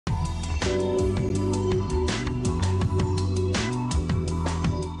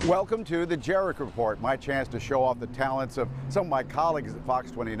Welcome to the Jerrick Report, my chance to show off the talents of some of my colleagues at Fox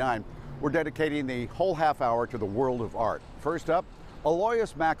 29. We're dedicating the whole half hour to the world of art. First up,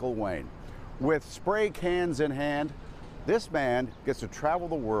 Aloysius McIlwain. With spray cans in hand, this man gets to travel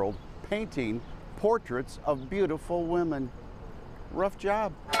the world painting portraits of beautiful women. Rough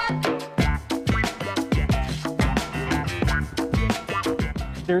job.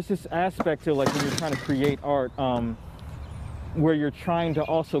 There's this aspect to, like, when you're trying to create art, where you're trying to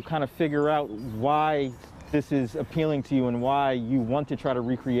also kind of figure out why this is appealing to you and why you want to try to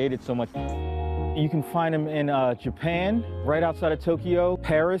recreate it so much. You can find them in Japan, right outside of Tokyo.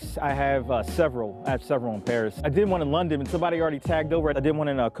 Paris, I have several. I have several in Paris. I did one in London, and somebody already tagged over. I did one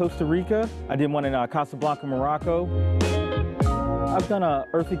in Costa Rica. I did one in Casablanca, Morocco. I've done a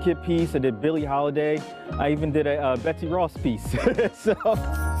Eartha Kitt piece. I did Billie Holiday. I even did a Betsy Ross piece. So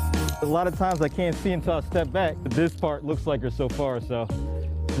a lot of times I can't see until I step back. This part looks like her so far, so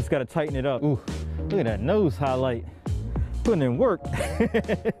just gotta tighten it up. Ooh, look at that nose highlight. Putting in work.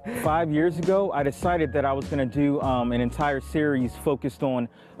 5 years ago, I decided that I was gonna do an entire series focused on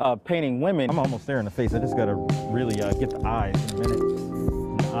painting women. I'm almost there in the face. I just gotta really get the eyes in a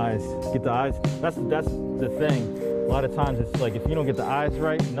minute. The eyes, get the eyes. That's the thing. A lot of times it's like, if you don't get the eyes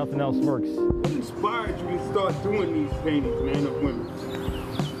right, nothing else works. What inspired you to start doing these paintings, man, of women?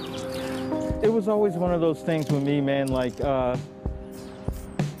 It was always one of those things with me, man, like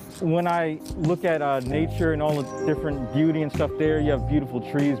when I look at nature and all the different beauty and stuff there, you have beautiful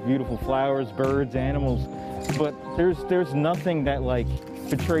trees, beautiful flowers, birds, animals, but there's nothing that like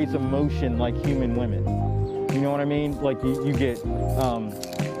portrays emotion like human women. You know what I mean? Like you get,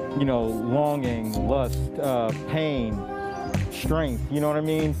 you know, longing, lust, pain, strength, you know what I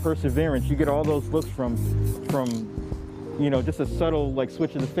mean? Perseverance. You get all those looks from, you know, just a subtle like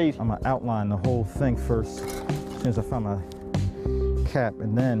switch of the face. I'm gonna outline the whole thing first, as soon as I find my cap,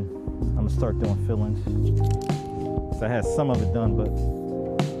 and then I'm gonna start doing fill-ins. So I had some of it done, but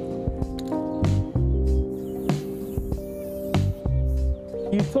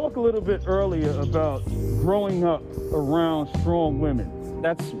You talked a little bit earlier about growing up around strong women.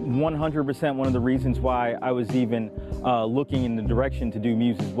 that's 100% one of the reasons why I was even looking in the direction to do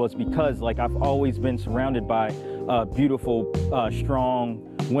music, was because like I've always been surrounded by beautiful, strong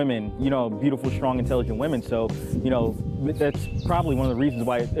women, you know, beautiful, strong, intelligent women. So, you know, that's probably one of the reasons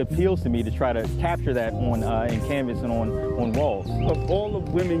why it appeals to me to try to capture that on in canvas and on walls. Of all the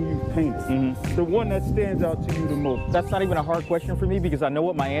women you've painted, the one that stands out to you the most? That's not even a hard question for me, because I know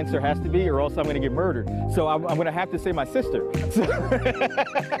what my answer has to be, or else I'm going to get murdered. So I'm going to have to say my sister.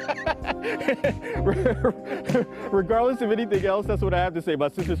 Regardless of anything else, that's what I have to say. My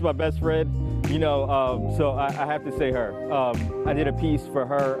sister's my best friend, you know, so I have to say her. I did a piece for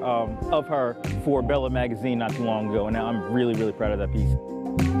her, of her, for Bella magazine not too long ago, and I'm really, really proud of that piece.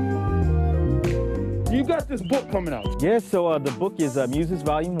 You got this book coming out. Yeah, so the book is Muses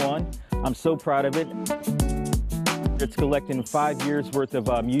Volume 1. I'm so proud of it. It's collecting 5 years worth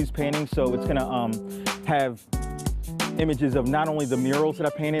of muse paintings, so it's gonna have images of not only the murals that I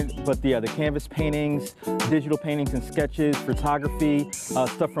painted, but the canvas paintings, digital paintings and sketches, photography,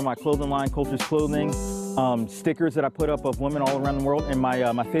 stuff from my clothing line, Culture's Clothing, stickers that I put up of women all around the world. And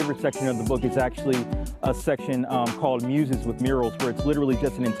my favorite section of the book is actually a section called Muses with Murals, where it's literally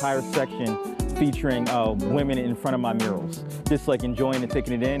just an entire section featuring women in front of my murals, just like enjoying and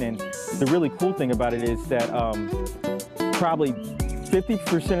taking it in. And the really cool thing about it is that probably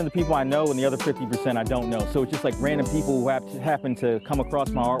 50% of the people I know and the other 50% I don't know. So it's just like random people who happen to come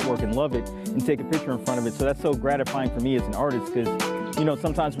across my artwork and love it and take a picture in front of it. So that's so gratifying for me as an artist, because, you know,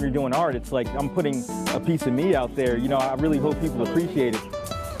 sometimes when you're doing art, it's like I'm putting a piece of me out there. You know, I really hope people appreciate it.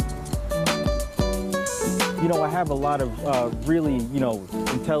 You know, I have a lot of really, you know,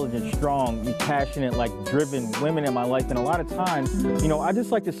 intelligent, strong, passionate, like driven women in my life. And a lot of times, you know, I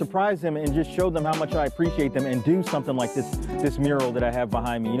just like to surprise them and just show them how much I appreciate them and do something like this mural that I have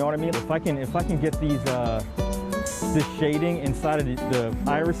behind me. You know what I mean? If I can get these, this shading inside of the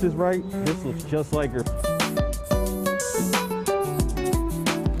irises right, this looks just like her.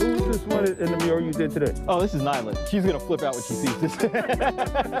 Who's this one in the mural you did today? Oh, this is Nyla. She's gonna flip out when she sees this.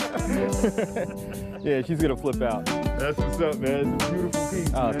 Yeah, she's gonna flip out. That's what's up, man. It's a beautiful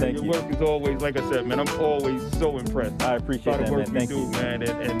piece, man. Thank you. Your work is always, like I said, man, I'm always so impressed. I appreciate that, man. Thank you. Man.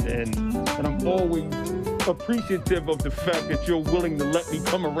 And I'm always appreciative of the fact that you're willing to let me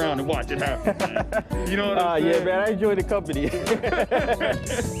come around and watch it happen, man. You know what I'm saying? Yeah, man, I enjoy the company.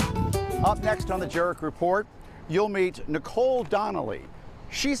 Up next on the Jerrick Report, you'll meet Nicole Donnelly.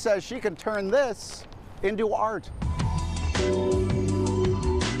 She says she can turn this into art.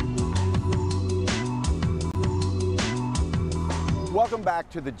 Welcome back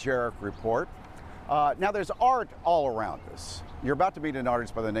to the Jerrick Report. Now there's art all around us. You're about to meet an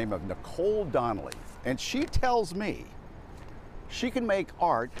artist by the name of Nicole Donnelly, and she tells me she can make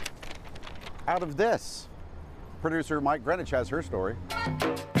art out of this. Producer Mike Greenwich has her story.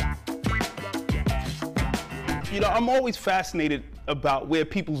 You know, I'm always fascinated about where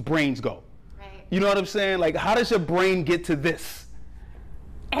people's brains go. Right. You know what I'm saying? Like, how does your brain get to this?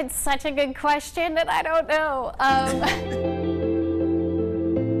 It's such a good question, and I don't know.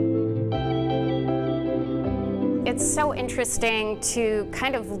 It's so interesting to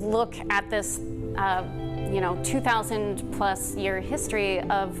kind of look at this, 2,000 plus year history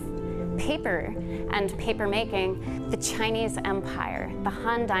of paper and paper making. The Chinese Empire, the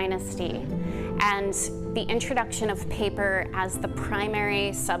Han Dynasty, and the introduction of paper as the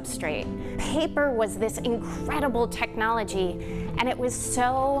primary substrate. Paper was this incredible technology, and it was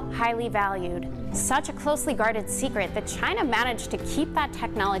so highly valued. Such a closely guarded secret that China managed to keep that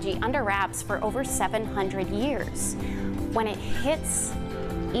technology under wraps for over 700 years. When it hits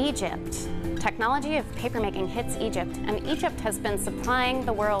Egypt, technology of papermaking hits Egypt, and Egypt has been supplying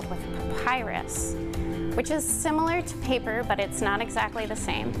the world with papyrus, which is similar to paper, but it's not exactly the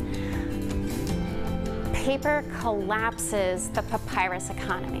same. Paper collapses the papyrus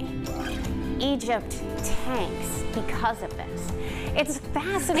economy. Egypt tanks because of this. It's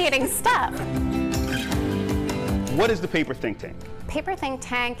fascinating stuff. What is the Paper Think Tank? Paper Think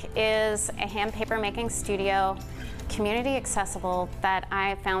Tank is a hand paper making studio, community accessible, that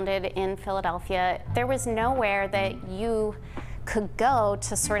I founded in Philadelphia. There was nowhere that you could go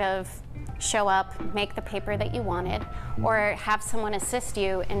to sort of show up, make the paper that you wanted, or have someone assist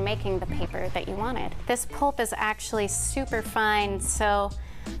you in making the paper that you wanted. This pulp is actually super fine, so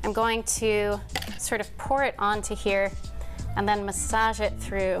I'm going to sort of pour it onto here and then massage it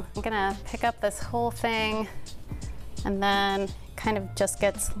through. I'm gonna pick up this whole thing and then kind of just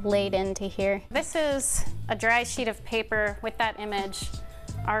gets laid into here. This is a dry sheet of paper with that image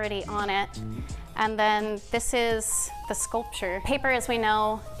already on it. And then this is the sculpture. Paper, as we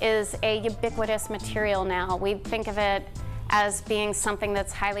know, is a ubiquitous material now. We think of it as being something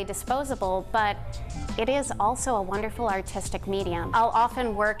that's highly disposable, but it is also a wonderful artistic medium. I'll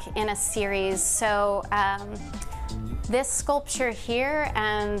often work in a series, so this sculpture here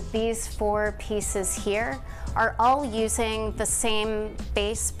and these 4 pieces here are all using the same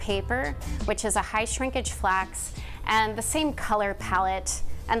base paper, which is a high shrinkage flax, and the same color palette,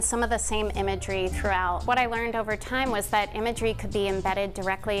 and some of the same imagery throughout. What I learned over time was that imagery could be embedded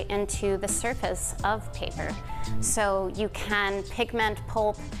directly into the surface of paper. So you can pigment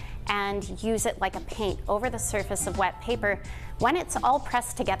pulp and use it like a paint over the surface of wet paper. When it's all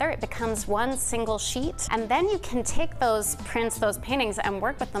pressed together, it becomes one single sheet, and then you can take those prints, those paintings, and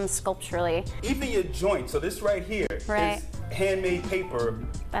work with them sculpturally. Even your joint, so this right here is handmade paper.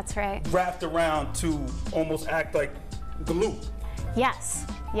 That's right. Wrapped around to almost act like glue. Yes,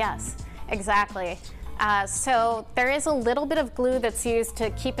 yes, exactly. So there is a little bit of glue that's used to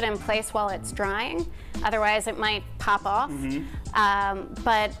keep it in place while it's drying. Otherwise, it might pop off.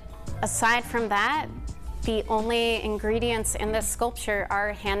 But aside from that, the only ingredients in this sculpture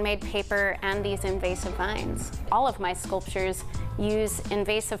are handmade paper and these invasive vines. All of my sculptures use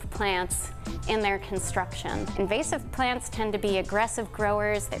invasive plants in their construction. Invasive plants tend to be aggressive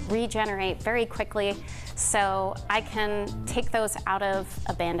growers that regenerate very quickly, so I can take those out of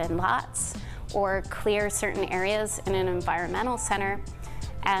abandoned lots or clear certain areas in an environmental center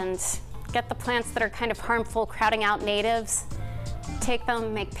and get the plants that are kind of harmful, crowding out natives, take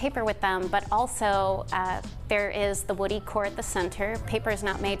them, make paper with them, but also there is the woody core at the center. Paper is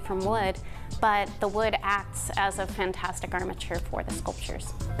not made from wood, but the wood acts as a fantastic armature for the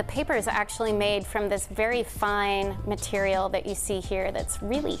sculptures. The paper is actually made from this very fine material that you see here that's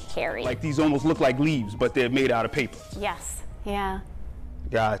really hairy. Like these almost look like leaves, but they're made out of paper. Yes, yeah.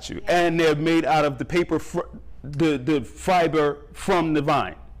 Got you. And they're made out of the paper, the fiber from the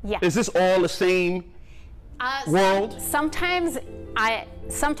vine. Yeah. Is this all the same world? Sometimes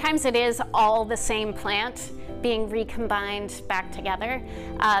it is all the same plant being recombined back together.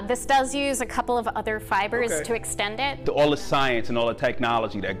 This does use a couple of other fibers to extend it. All the science and all the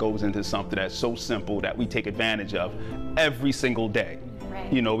technology that goes into something that's so simple that we take advantage of every single day.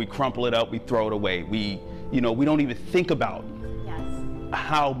 Right. You know, we crumple it up, we throw it away. We don't even think about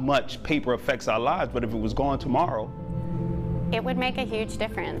how much paper affects our lives, but if it was gone tomorrow, it would make a huge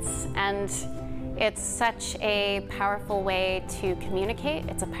difference. And it's such a powerful way to communicate.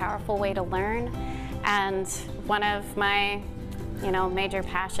 It's a powerful way to learn. And one of my, major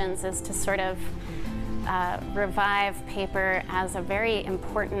passions is to sort of revive paper as a very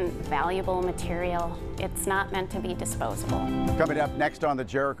important, valuable material. It's not meant to be disposable. Coming up next on the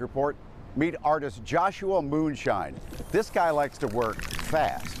Jerrick Report, meet artist Joshua Moonshine. This guy likes to work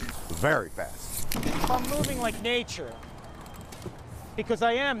fast, very fast. I'm moving like nature, because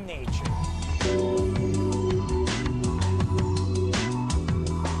I am nature.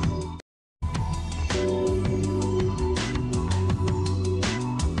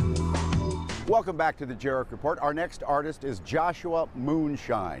 Welcome back to the Jerrick Report. Our next artist is Joshua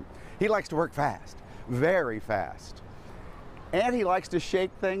Moonshine. He likes to work fast, very fast. And he likes to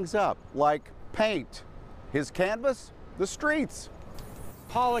shake things up, like paint. His canvas, the streets.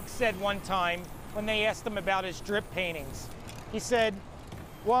 Pollock said one time, when they asked him about his drip paintings, he said,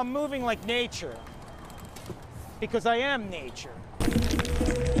 well, I'm moving like nature, because I am nature.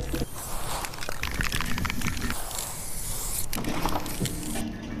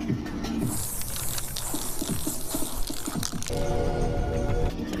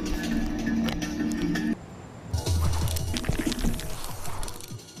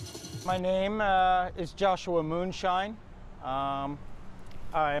 My name is Joshua Moonshine. I'm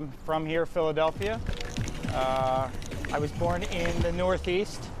from here, Philadelphia. I was born in the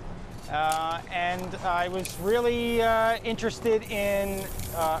Northeast, and I was really interested in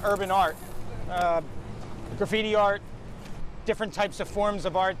urban art, graffiti art, different types of forms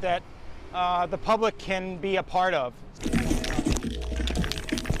of art that the public can be a part of.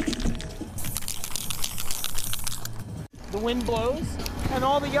 The wind blows, and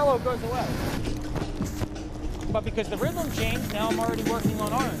all the yellow goes away. But because the rhythm changed, now I'm already working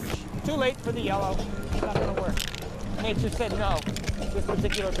on orange. Too late for the yellow, it's not gonna work. Nature said no, this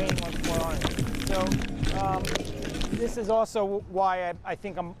particular painting wants more orange. So this is also why I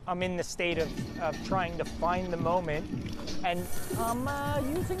think I'm in the state of trying to find the moment, and I'm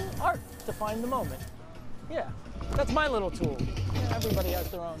using art to find the moment. Yeah, that's my little tool. Yeah, everybody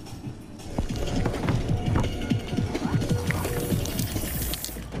has their own.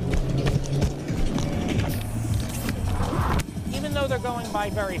 Even though they're going by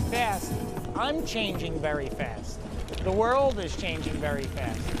very fast, I'm changing very fast. The world is changing very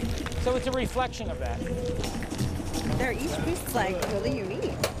fast. So it's a reflection of that. Each piece is like really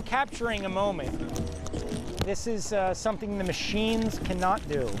unique. Capturing a moment. This is something the machines cannot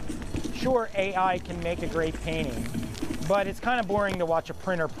do. Sure, AI can make a great painting, but it's kind of boring to watch a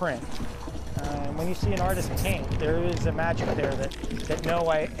printer print. When you see an artist paint, there is a magic there that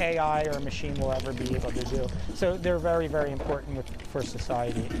no AI or machine will ever be able to do. So they're very, very important for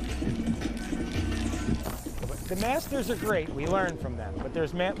society. The masters are great, we learn from them, but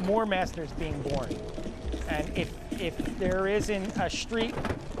there's more masters being born. And if there isn't a street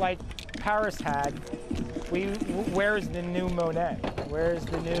like Paris had, where's the new Monet? Where's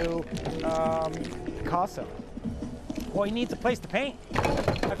the new Picasso? Well, he needs a place to paint.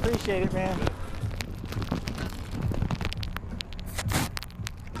 I appreciate it, man.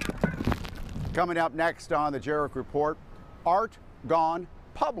 Coming up next on the Jerrick Report, art gone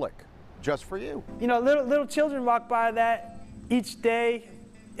public, just for you. You know, little children walk by that each day.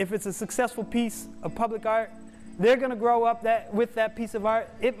 If it's a successful piece of public art, they're going to grow up with that piece of art.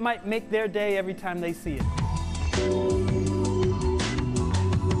 It might make their day every time they see it.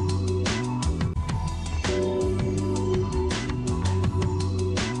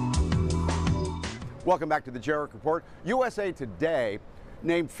 Welcome back to the Jerrick Report. USA Today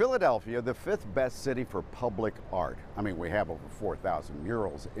named Philadelphia the 5th best city for public art. I mean, we have over 4,000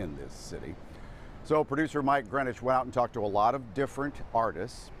 murals in this city. So producer Mike Greenwich went out and talked to a lot of different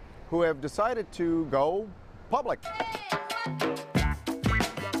artists who have decided to go public.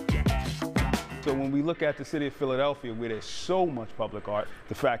 So when we look at the city of Philadelphia, where there's so much public art,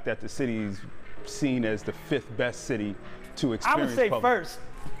 the fact that the city is seen as the 5th best city to experience I would say public. first.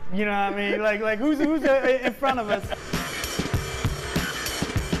 You know what I mean? Like who's in front of us?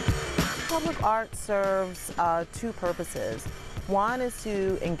 Public art serves two purposes. One is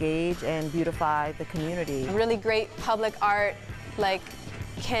to engage and beautify the community. Really great public art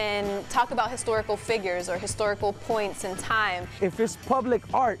can talk about historical figures or historical points in time. If it's public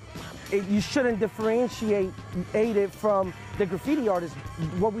art, you shouldn't differentiate it from the graffiti artists.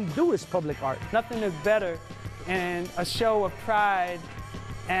 What we do is public art. Nothing is better and a show of pride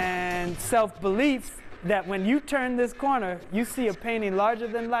and self-belief that when you turn this corner, you see a painting larger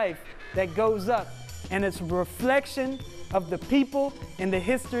than life that goes up, and it's a reflection of the people and the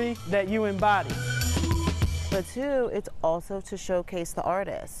history that you embody. But two, it's also to showcase the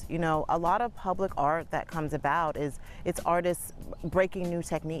artists. You know, a lot of public art that comes about it's artists breaking new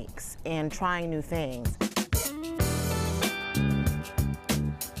techniques and trying new things.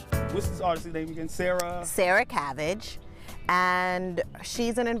 What's this artist's name again? Sarah Cabbage, and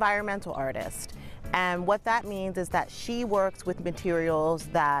she's an environmental artist. And what that means is that she works with materials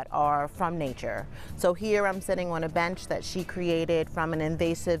that are from nature. So here I'm sitting on a bench that she created from an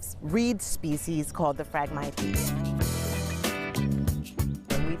invasive reed species called the Phragmites.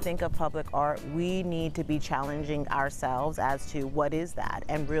 When we think of public art, we need to be challenging ourselves as to what is that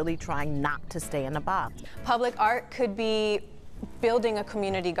and really trying not to stay in a box. Public art could be building a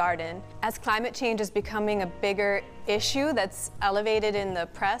community garden. As climate change is becoming a bigger issue that's elevated in the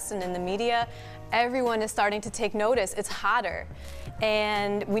press and in the media, everyone is starting to take notice. It's hotter,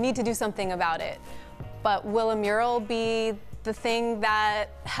 and we need to do something about it. But will a mural be the thing that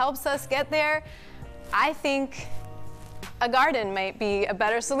helps us get there? I think a garden might be a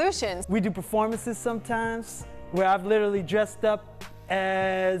better solution. We do performances sometimes where I've literally dressed up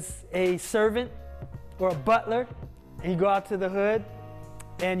as a servant or a butler, and you go out to the hood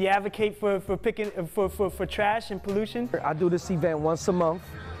and you advocate for trash and pollution. I do this event once a month.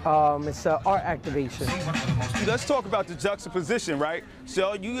 It's an art activation. Let's talk about the juxtaposition, right?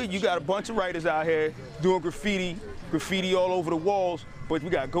 So you got a bunch of writers out here doing graffiti all over the walls, but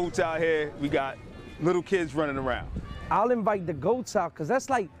we got goats out here, we got little kids running around. I'll invite the goats out, because that's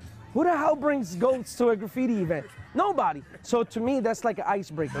like, who the hell brings goats to a graffiti event? Nobody. So to me, that's like an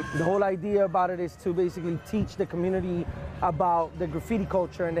icebreaker. The whole idea about it is to basically teach the community about the graffiti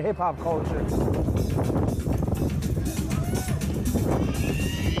culture and the hip hop culture.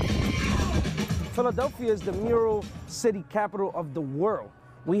 Philadelphia is the mural city capital of the world.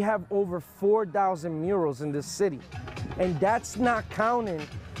 We have over 4,000 murals in this city. And that's not counting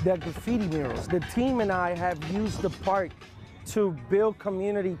the graffiti murals. The team and I have used the park to build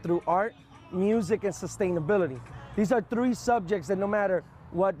community through art, music, and sustainability. These are three subjects that no matter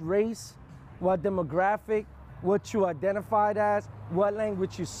what race, what demographic, what you identified as, what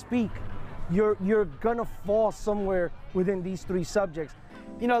language you speak, you're gonna fall somewhere within these three subjects.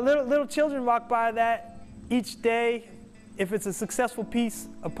 You know, little children walk by that each day. If it's a successful piece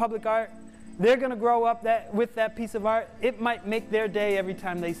of public art, they're gonna grow up with that piece of art. It might make their day every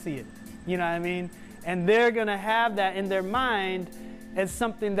time they see it. You know what I mean? And they're gonna have that in their mind as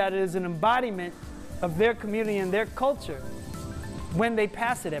something that is an embodiment of their community and their culture when they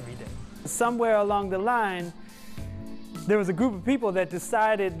pass it every day. Somewhere along the line, there was a group of people that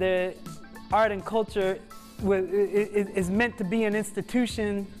decided that art and culture is meant to be an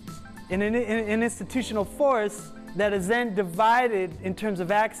institution, an institutional force that is then divided in terms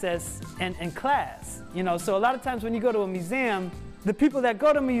of access and class. You know, so a lot of times when you go to a museum, the people that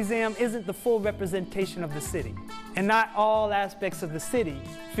go to a museum isn't the full representation of the city. And not all aspects of the city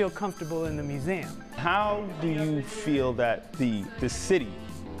feel comfortable in the museum. How do you feel that the city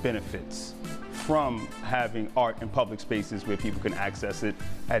benefits from having art in public spaces where people can access it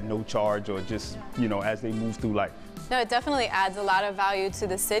at no charge or just, you know, as they move through life? No, it definitely adds a lot of value to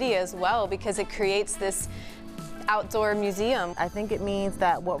the city as well, because it creates this outdoor museum. I think it means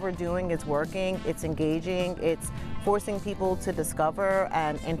that what we're doing is working, it's engaging, it's forcing people to discover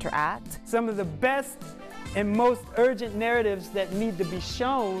and interact. Some of the best and most urgent narratives that need to be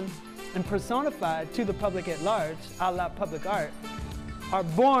shown and personified to the public at large, a la public art, are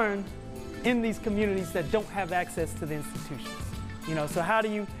born in these communities that don't have access to the institutions. You know, so how do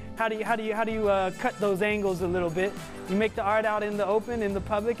you cut those angles a little bit? You make the art out in the open, in the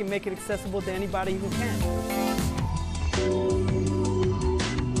public, and make it accessible to anybody who can.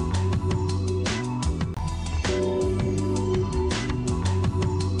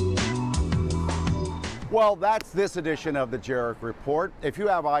 Well, that's this edition of the Jerrick Report. If you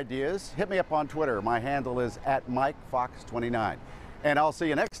have ideas, hit me up on Twitter. My handle is @MikeFox29. And I'll see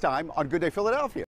you next time on Good Day Philadelphia.